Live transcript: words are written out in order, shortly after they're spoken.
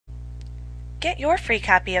Get your free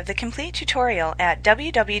copy of the complete tutorial at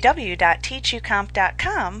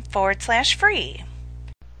www.teachucomp.com/free.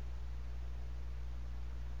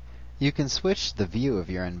 You can switch the view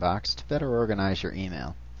of your inbox to better organize your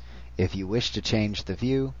email. If you wish to change the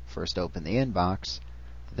view, first open the inbox,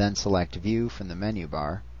 then select View from the menu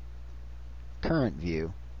bar, Current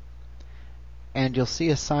View, and you'll see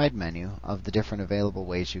a side menu of the different available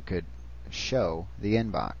ways you could show the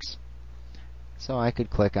inbox. So I could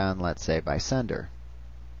click on, let's say, by sender,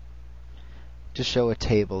 to show a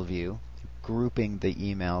table view, grouping the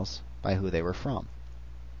emails by who they were from.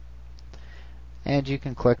 And you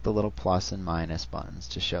can click the little plus and minus buttons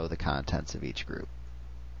to show the contents of each group.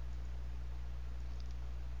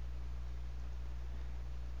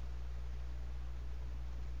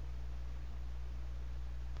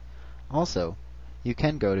 Also, you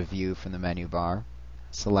can go to View from the menu bar,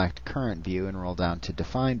 select Current View and roll down to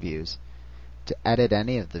Define Views to edit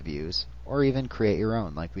any of the views, or even create your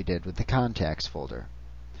own like we did with the Contacts folder.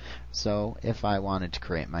 So if I wanted to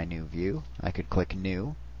create my new view, I could click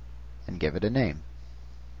New and give it a name.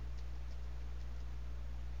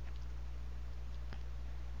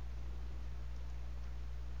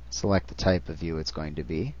 Select the type of view it's going to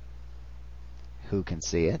be, who can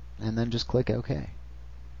see it, and then just click OK.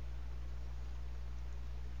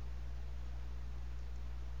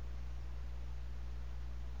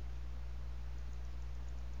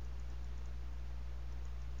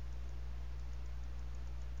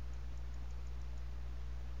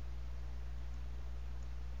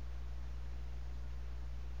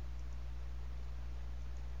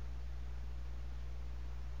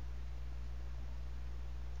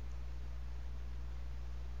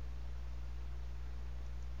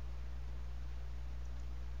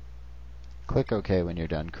 Click OK when you're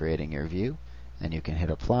done creating your view, and you can hit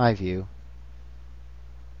Apply View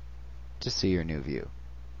to see your new view.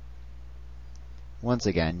 Once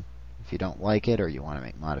again, if you don't like it or you want to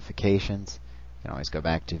make modifications, you can always go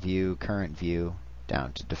back to View, Current View,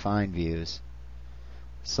 down to Define Views,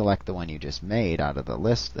 select the one you just made out of the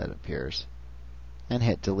list that appears, and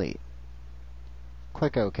hit Delete.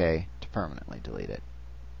 Click OK to permanently delete it.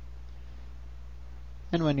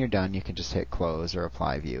 And when you're done, you can just hit Close or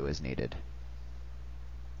Apply View as needed.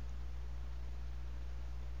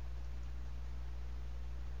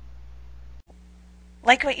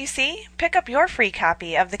 Like what you see? Pick up your free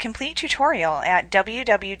copy of the complete tutorial at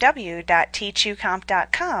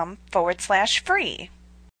www.teachucomp.com/free.